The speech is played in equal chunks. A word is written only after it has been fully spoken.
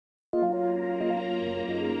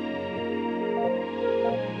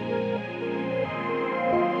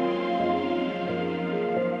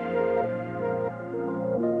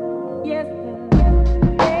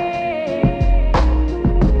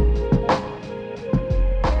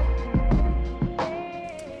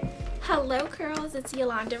it's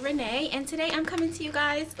Yolanda Renee, and today I'm coming to you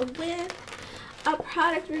guys with a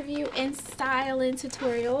product review and styling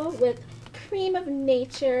tutorial with Cream of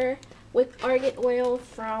Nature with Argan oil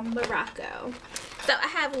from Morocco. So I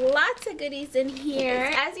have lots of goodies in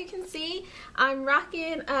here. As you can see, I'm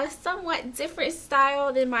rocking a somewhat different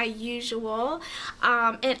style than my usual,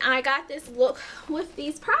 and I got this look with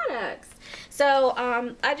these products. So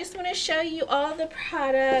I just want to show you all the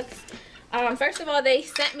products. First of all, they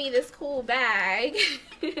sent me this cool bag.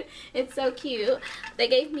 It's so cute. They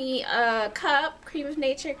gave me a cup, Cream of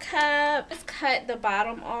Nature cup. Let's cut the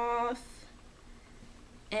bottom off.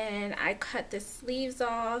 And I cut the sleeves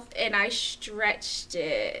off and I stretched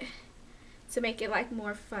it to make it like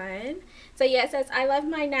more fun. So yeah, it says I love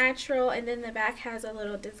my natural, and then the back has a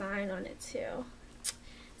little design on it too.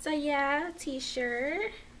 So yeah,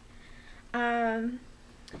 t-shirt.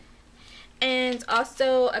 And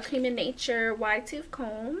also a Cream of Nature wide tooth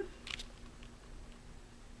comb.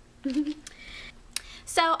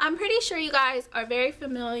 So I'm pretty sure you guys are very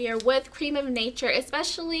familiar with Cream of Nature,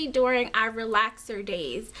 especially during our relaxer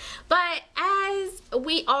days. But as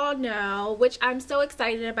we all know, which I'm so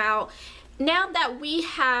excited about, now that we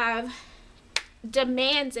have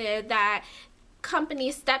demanded that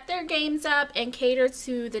companies step their games up and cater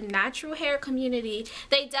to the natural hair community,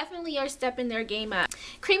 they definitely are stepping their game up.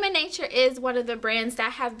 Cream of Nature is one of the brands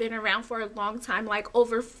that have been around for a long time, like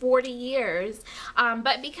over 40 years.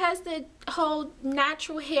 But because the whole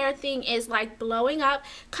natural hair thing is like blowing up,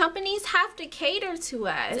 companies have to cater to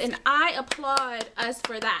us, and I applaud us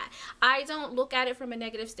for that. I don't look at it from a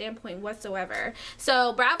negative standpoint whatsoever.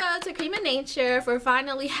 So bravo to Cream of Nature for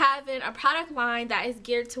finally having a product line that is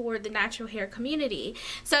geared toward the natural hair community.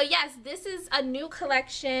 So yes, this is a new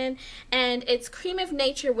collection, and it's Cream of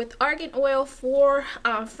Nature with Argan oil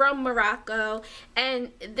from Morocco,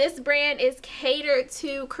 and this brand is catered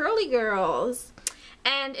to curly girls,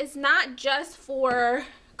 and it's not just for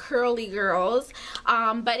curly girls,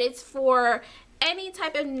 but it's for any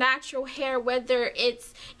type of natural hair, whether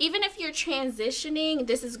it's, even if you're transitioning,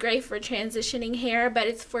 this is great for transitioning hair, but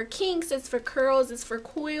it's for kinks, it's for curls, it's for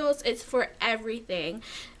coils, it's for everything.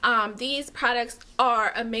 These products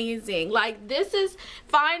are amazing. Like, this is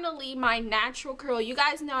finally my natural curl. You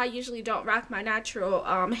guys know I usually don't rock my natural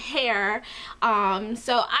hair, so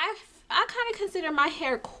I kind of consider my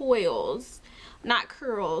hair coils, not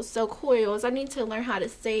curls, so coils. I need to learn how to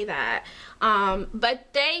say that.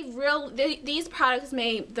 But these products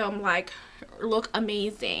made them like look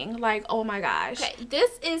amazing. Like, oh my gosh. Okay,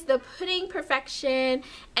 this is the Pudding Perfection,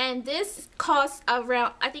 and this costs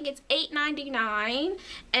around, I think it's $8.99,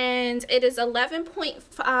 and it is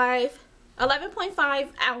 11.5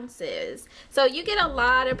 ounces. So you get a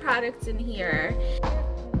lot of products in here.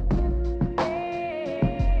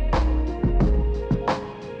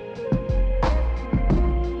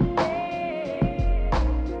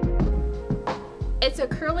 It's a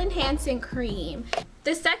curl enhancing cream.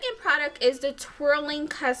 The second product is the Twirling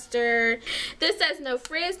Custard. This says no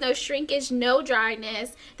frizz, no shrinkage, no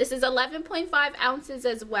dryness. This is 11.5 ounces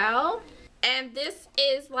as well. And this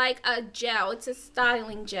is like a gel. It's a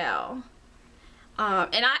styling gel.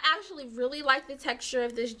 And I actually really like the texture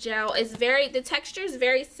of this gel. The texture is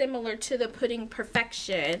very similar to the Pudding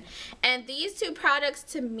Perfection. And these two products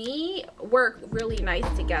to me work really nice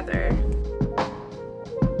together.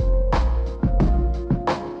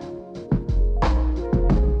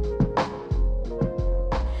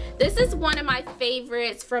 This is one of my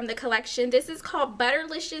favorites from the collection. This is called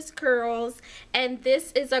Butterlicious Curls, and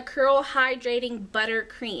this is a curl hydrating butter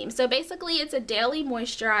cream. So basically it's a daily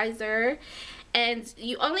moisturizer, and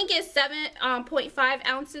you only get 7.5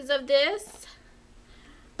 ounces of this,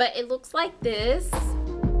 but it looks like this.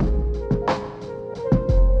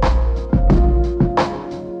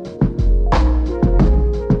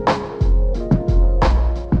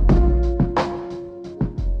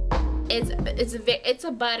 It's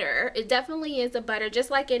a butter. It definitely is a butter, just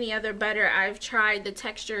like any other butter I've tried. The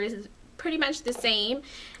texture is pretty much the same,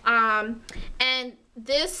 and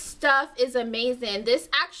this stuff is amazing. This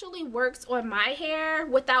actually works on my hair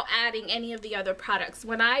without adding any of the other products.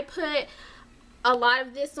 When I put a lot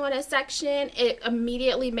of this on a section, it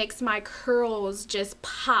immediately makes my curls just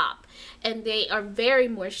pop, and they are very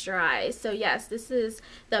moisturized. So yes, this is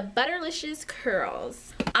the Butterlicious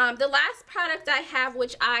Curls. The last product I have,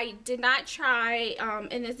 which I did not try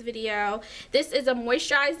in this video, this is a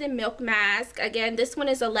moisturizing milk mask. Again, this one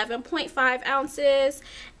is 11.5 ounces,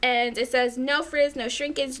 and it says no frizz, no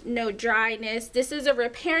shrinkage, no dryness. This is a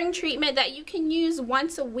repairing treatment that you can use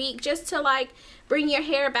once a week just to like bring your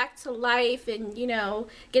hair back to life and, you know,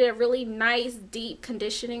 get a really nice deep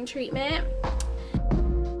conditioning treatment.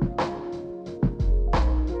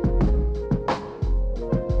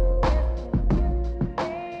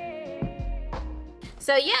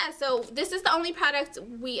 So yeah, so this is the only product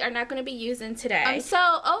we are not going to be using today. So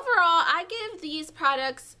overall, I give these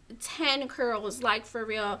products 10 curls, like for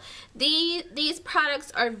real. These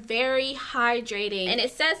products are very hydrating, and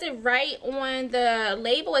it says it right on the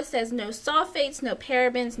label. It says no sulfates, no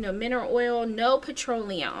parabens, no mineral oil, no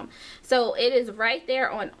petroleum. So it is right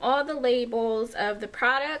there on all the labels of the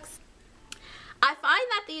products. I find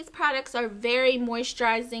that these products are very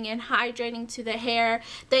moisturizing and hydrating to the hair.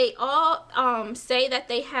 They all say that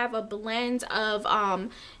they have a blend of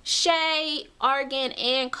shea, argan,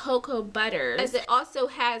 and cocoa butters, as it also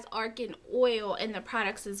has argan oil in the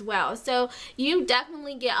products as well. So you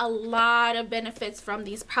definitely get a lot of benefits from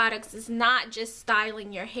these products. It's not just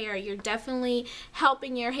styling your hair. You're definitely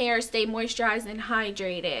helping your hair stay moisturized and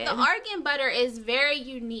hydrated. The argan butter is very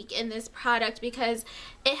unique in this product because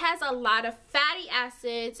it has a lot of fatty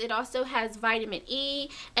acids. It also has vitamin E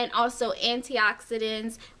and also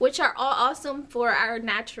antioxidants, which are all awesome for our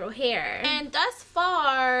natural hair. And thus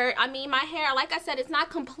far, I mean, my hair, like I said, it's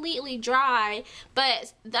not completely dry,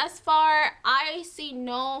 but thus far I see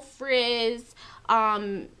no frizz.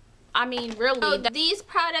 I mean, really, so these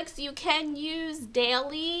products you can use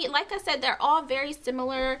daily. Like I said, they're all very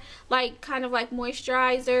similar, like kind of like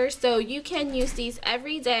moisturizers, so you can use these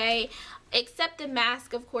every day. Except the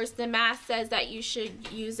mask, of course. The mask says that you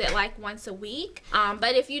should use it like once a week.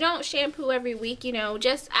 But if you don't shampoo every week, you know,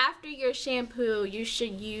 just after your shampoo, you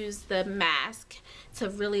should use the mask to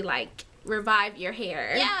really like revive your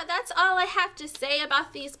hair. Yeah, that's all I have to say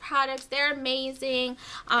about these products. They're amazing.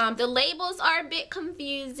 The labels are a bit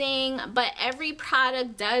confusing, but every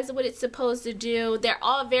product does what it's supposed to do. They're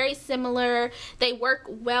all very similar. They work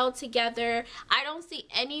well together. I don't see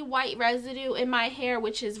any white residue in my hair,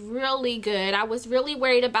 which is really good. I was really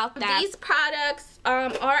worried about that. These products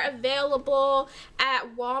are available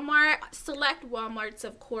at Walmart, select Walmarts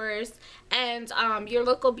of course, and your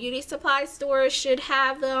local beauty supply stores should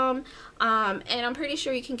have them, and I'm pretty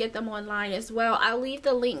sure you can get them online as well. I'll leave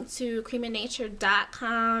the link to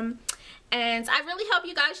cremeofnature.com, and I really hope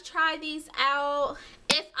you guys try these out.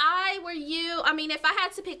 If I were you, I mean, if I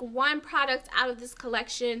had to pick one product out of this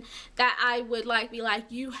collection that I would like be like,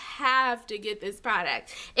 you have to get this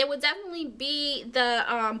product, it would definitely be the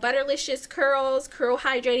Butterlicious Curl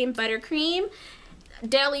Hydrating Buttercream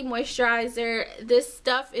Daily Moisturizer. This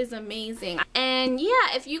stuff is amazing. And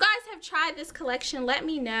yeah, if you guys have tried this collection, let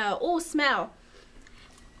me know. Oh, smell.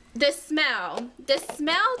 The smell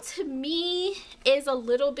to me is a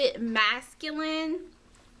little bit masculine,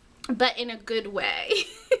 but in a good way.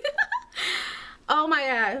 Oh my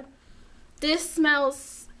god, this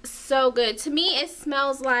smells so good. To me it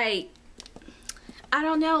smells like, I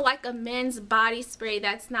don't know, like a men's body spray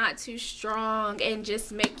that's not too strong and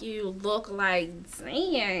just make you look like,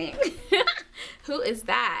 dang, who is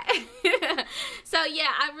that? So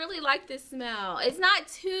yeah, I really like this smell. It's not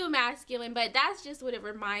too masculine, but that's just what it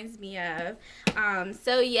reminds me of.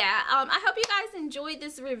 So yeah, I hope you guys enjoyed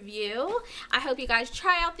this review. I hope you guys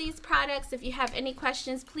try out these products. If you have any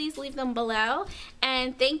questions, please leave them below.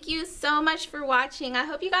 And thank you so much for watching. I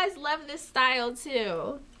hope you guys love this style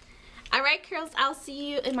too. Alright, curls, I'll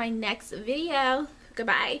see you in my next video.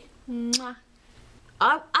 Goodbye. Mwah.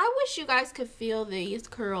 I wish you guys could feel these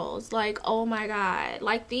curls. Like, oh my god.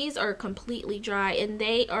 Like, these are completely dry and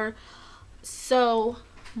they are so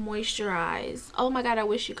moisturized. Oh my god, I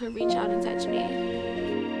wish you could reach out and touch me.